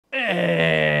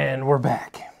And we're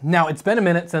back. Now, it's been a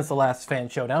minute since the last fan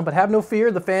showdown, but have no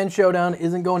fear, the fan showdown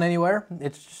isn't going anywhere.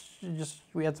 It's just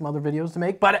we had some other videos to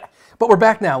make, but we're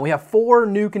back now. We have 4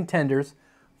 new contenders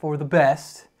for the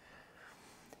best.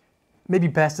 Maybe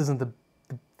best isn't the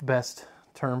best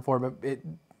term for it, but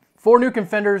 4 new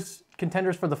contenders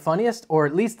for the funniest, or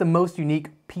at least the most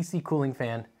unique PC cooling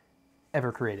fan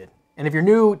ever created. And if you're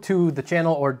new to the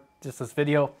channel or just this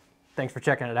video, thanks for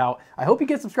checking it out. I hope you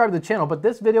get subscribed to the channel, but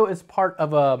this video is part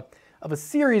of a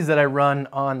series that I run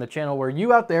on the channel where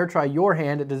you out there try your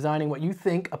hand at designing what you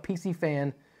think a PC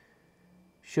fan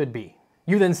should be.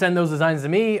 You then send those designs to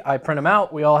me, I print them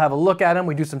out, we all have a look at them,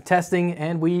 we do some testing,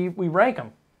 and we rank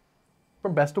them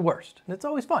from best to worst. And it's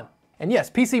always fun. And yes,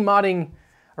 PC modding,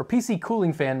 or PC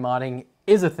cooling fan modding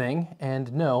is a thing,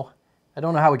 and no, I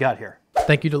don't know how we got here.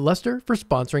 Thank you to Luster for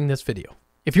sponsoring this video.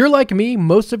 If you're like me,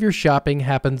 most of your shopping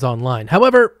happens online.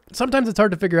 However, sometimes it's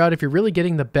hard to figure out if you're really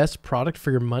getting the best product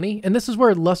for your money, and this is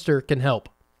where Luster can help.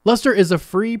 Luster is a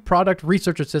free product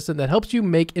research assistant that helps you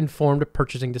make informed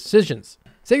purchasing decisions.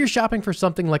 Say you're shopping for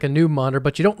something like a new monitor,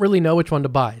 but you don't really know which one to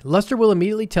buy. Luster will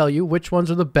immediately tell you which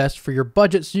ones are the best for your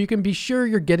budget so you can be sure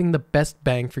you're getting the best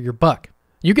bang for your buck.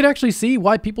 You can actually see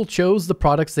why people chose the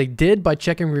products they did by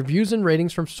checking reviews and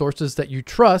ratings from sources that you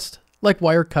trust, like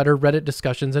Wirecutter, Reddit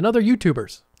discussions, and other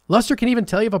YouTubers. Luster can even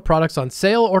tell you if a product's on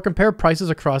sale or compare prices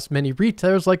across many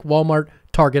retailers like Walmart,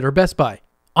 Target, or Best Buy.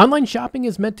 Online shopping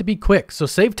is meant to be quick, so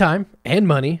save time and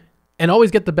money, and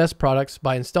always get the best products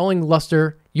by installing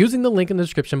Luster using the link in the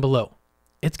description below.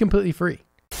 It's completely free.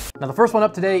 Now, the first one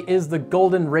up today is the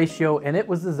Golden Ratio, and it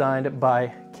was designed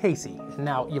by Casey.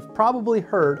 Now, you've probably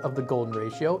heard of the Golden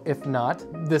Ratio. If not,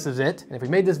 this is it. And if we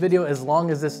made this video as long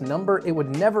as this number, it would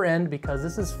never end because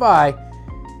this is phi,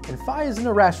 and phi is an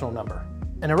irrational number.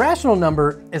 An irrational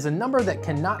number is a number that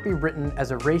cannot be written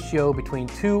as a ratio between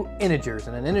 2 integers,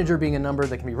 and an integer being a number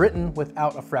that can be written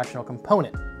without a fractional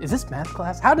component. Is this math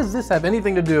class? How does this have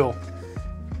anything to do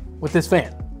with this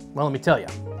fan? Well, let me tell you.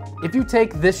 If you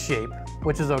take this shape,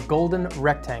 which is a golden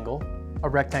rectangle, a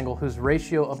rectangle whose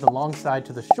ratio of the long side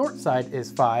to the short side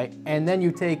is phi, and then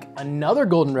you take another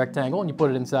golden rectangle and you put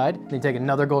it inside, and you take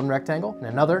another golden rectangle, and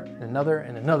another, and another,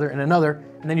 and another, and another,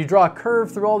 and then you draw a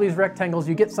curve through all these rectangles,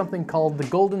 you get something called the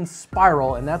golden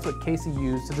spiral, and that's what Casey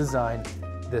used to design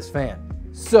this fan.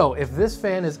 So if this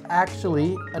fan is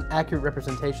actually an accurate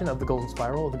representation of the golden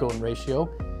spiral, of the golden ratio,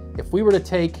 if we were to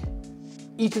take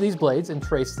each of these blades and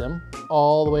trace them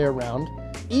all the way around,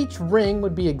 each ring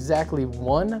would be exactly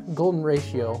 1 golden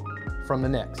ratio from the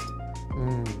next.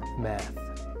 Math.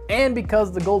 And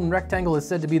because the golden rectangle is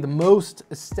said to be the most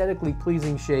aesthetically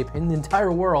pleasing shape in the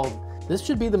entire world, this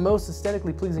should be the most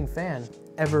aesthetically pleasing fan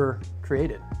ever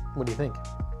created. What do you think?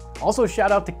 Also,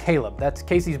 shout out to Caleb. That's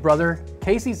Casey's brother.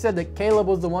 Casey said that Caleb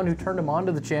was the one who turned him on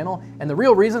to the channel, and the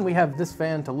real reason we have this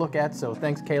fan to look at, so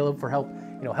thanks Caleb for help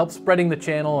spreading the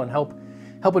channel and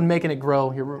helping making it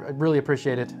grow. I really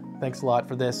appreciate it. Thanks a lot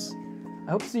for this.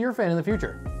 I hope to see your fan in the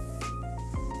future.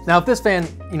 Now, if this fan,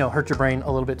 hurt your brain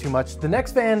a little bit too much, the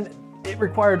next fan, it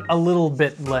required a little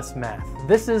bit less math.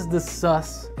 This is the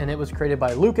Sus, and it was created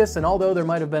by Lucas, and although there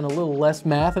might have been a little less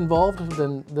math involved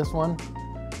than this one,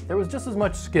 there was just as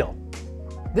much skill.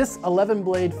 This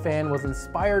 11-blade fan was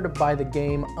inspired by the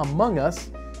game Among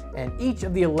Us, and each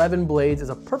of the 11 blades is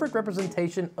a perfect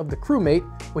representation of the crewmate,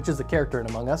 which is the character in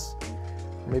Among Us.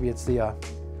 Maybe it's the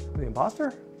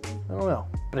imposter? I don't know.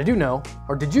 But I do know,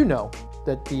 or did you know,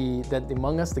 that the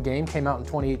Among Us, the game, came out in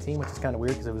 2018, which is kind of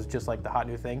weird because it was just like the hot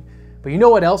new thing. But you know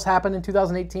what else happened in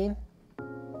 2018?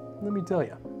 Let me tell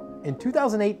you. In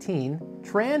 2018,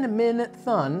 Tran Minh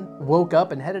Thun woke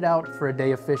up and headed out for a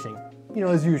day of fishing,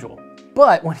 as usual.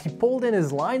 But when he pulled in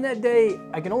his line that day,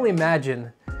 I can only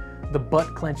imagine the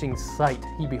butt-clenching sight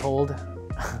he behold,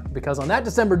 because on that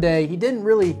December day, he didn't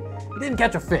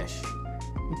catch a fish.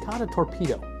 He caught a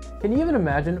torpedo. Can you even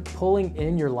imagine pulling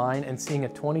in your line and seeing a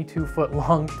 22-foot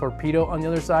long torpedo on the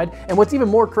other side? And what's even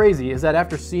more crazy is that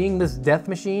after seeing this death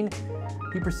machine,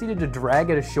 he proceeded to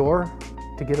drag it ashore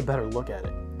to get a better look at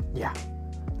it. Yeah.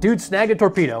 Dude snagged a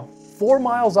torpedo 4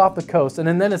 miles off the coast, and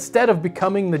then instead of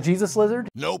becoming the Jesus lizard,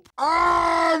 nope,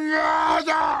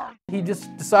 he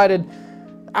just decided,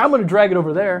 I'm gonna drag it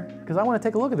over there because I want to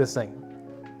take a look at this thing.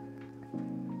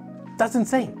 That's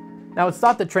insane. Now, it's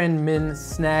thought that Tran Minh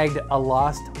snagged a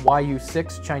lost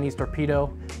Yu-6 Chinese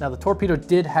torpedo. Now, the torpedo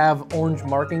did have orange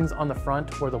markings on the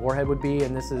front where the warhead would be,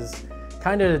 and this is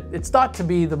it's thought to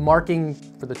be the marking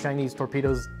for the Chinese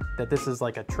torpedoes that this is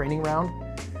like a training round.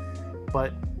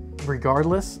 But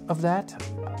regardless of that,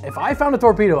 if I found a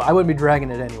torpedo, I wouldn't be dragging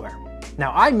it anywhere.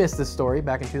 Now, I missed this story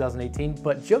back in 2018,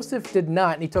 but Joseph did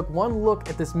not, and he took one look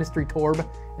at this mystery torb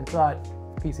and thought,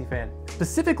 PC fan.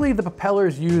 Specifically, the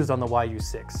propellers used on the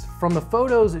YU6. From the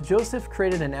photos, Joseph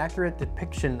created an accurate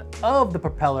depiction of the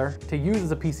propeller to use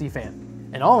as a PC fan.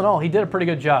 And all in all, he did a pretty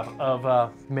good job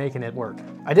of making it work.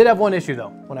 I did have one issue though.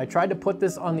 When I tried to put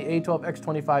this on the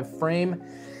A12X25 frame,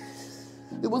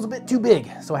 it was a bit too big.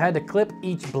 So I had to clip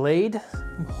each blade.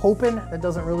 I'm hoping that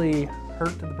doesn't really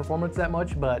hurt the performance that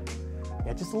much, but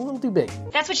yeah, just a little too big.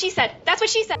 That's what she said. That's what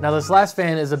she said. Now this last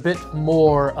fan is a bit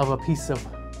more of a piece of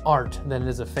art than it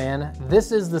is a fan.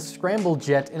 This is the Scramble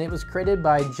Jet, and it was created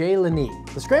by Jay Lenee.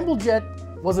 The Scramble Jet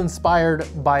was inspired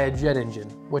by a jet engine,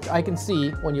 which I can see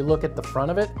when you look at the front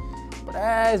of it, but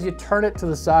as you turn it to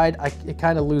the side, it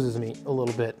kind of loses me a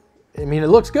little bit. I mean, it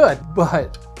looks good,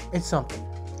 but it's something.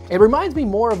 It reminds me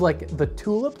more of like the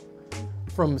Tulip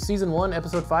from season 1,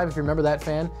 episode 5, if you remember that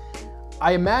fan.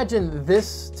 I imagine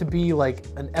this to be like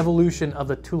an evolution of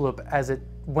the Tulip as it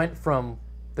went from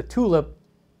the Tulip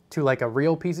to like a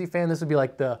real PC fan. This would be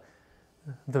like the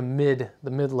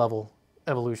mid-level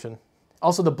evolution.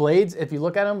 Also the blades, if you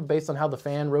look at them based on how the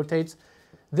fan rotates,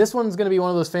 this one's gonna be one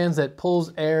of those fans that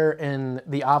pulls air in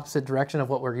the opposite direction of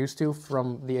what we're used to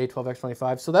from the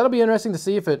A12X25. So that'll be interesting to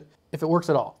see if it works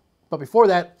at all. But before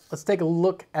that, let's take a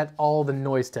look at all the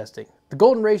noise testing. The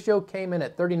golden ratio came in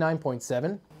at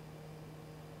 39.7.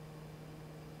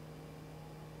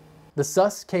 The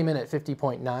sus came in at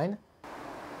 50.9.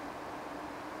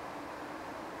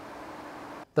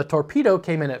 The torpedo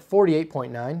came in at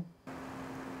 48.9.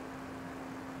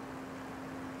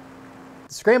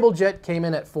 The Scramble Jet came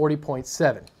in at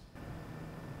 40.7.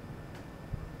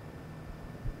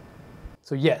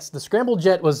 So yes, the Scramble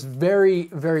Jet was very,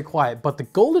 very quiet, but the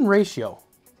golden ratio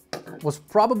was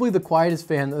probably the quietest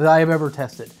fan that I have ever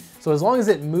tested. So as long as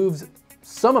it moves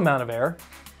some amount of air,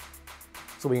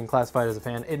 so we can classify it as a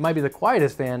fan, it might be the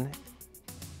quietest fan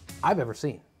I've ever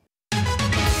seen.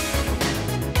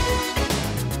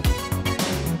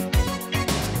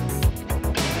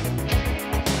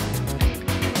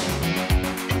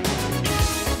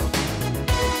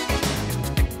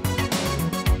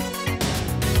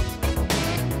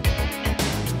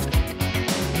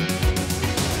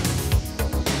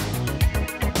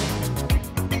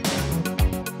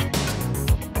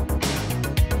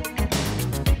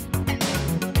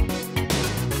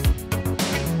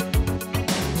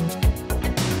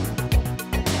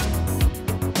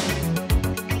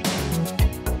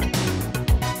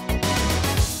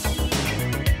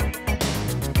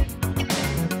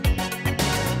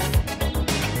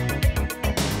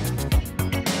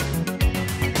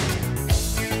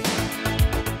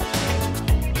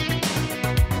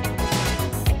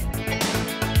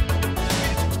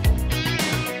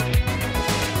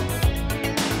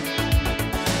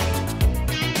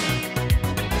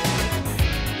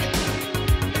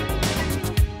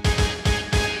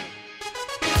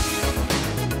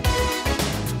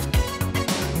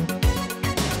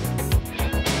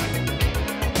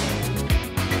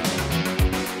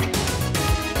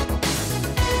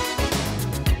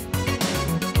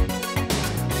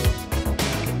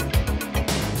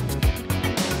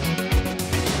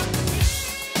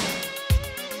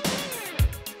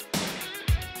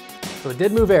 So it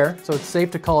did move air, so it's safe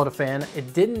to call it a fan.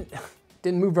 It didn't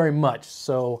move very much,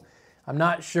 so I'm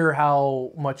not sure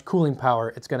how much cooling power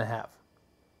it's gonna have.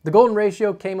 The golden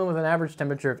ratio came in with an average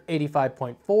temperature of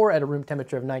 85.4 at a room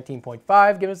temperature of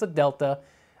 19.5, giving us a delta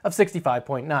of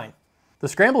 65.9. The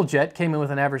Scramble Jet came in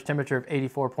with an average temperature of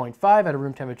 84.5 at a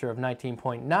room temperature of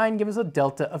 19.9, giving us a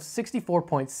delta of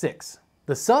 64.6.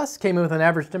 The sus came in with an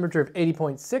average temperature of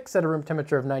 80.6 at a room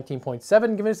temperature of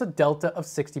 19.7, giving us a delta of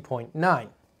 60.9.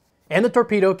 And the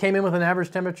torpedo came in with an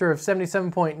average temperature of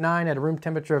 77.9 at a room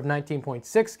temperature of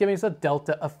 19.6, giving us a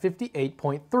delta of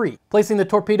 58.3. Placing the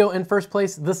torpedo in first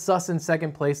place, the sus in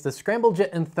second place, the Scramble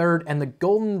Jet in third, and the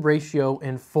golden ratio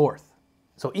in fourth.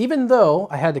 So even though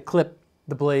I had to clip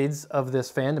the blades of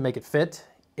this fan to make it fit,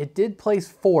 it did place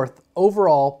fourth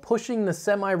overall, pushing the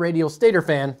semi-radial stator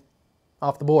fan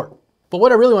off the board. But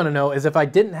what I really want to know is if I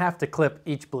didn't have to clip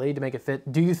each blade to make it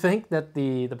fit, do you think that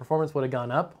the performance would have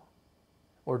gone up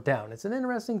or down? It's an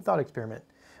interesting thought experiment.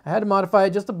 I had to modify it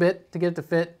just a bit to get it to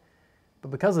fit, but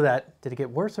because of that, did it get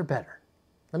worse or better?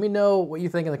 Let me know what you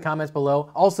think in the comments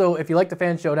below. Also, if you like the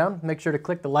Fan Showdown, make sure to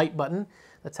click the like button.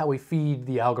 That's how we feed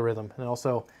the algorithm. And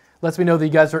also lets me know that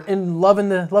you guys are loving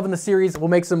the series. We'll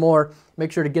make some more.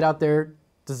 Make sure to get out there,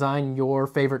 design your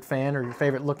favorite fan or your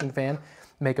favorite looking fan.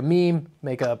 Make a meme,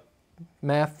 make a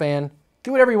math fan,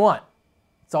 do whatever you want.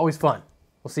 It's always fun.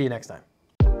 We'll see you next time.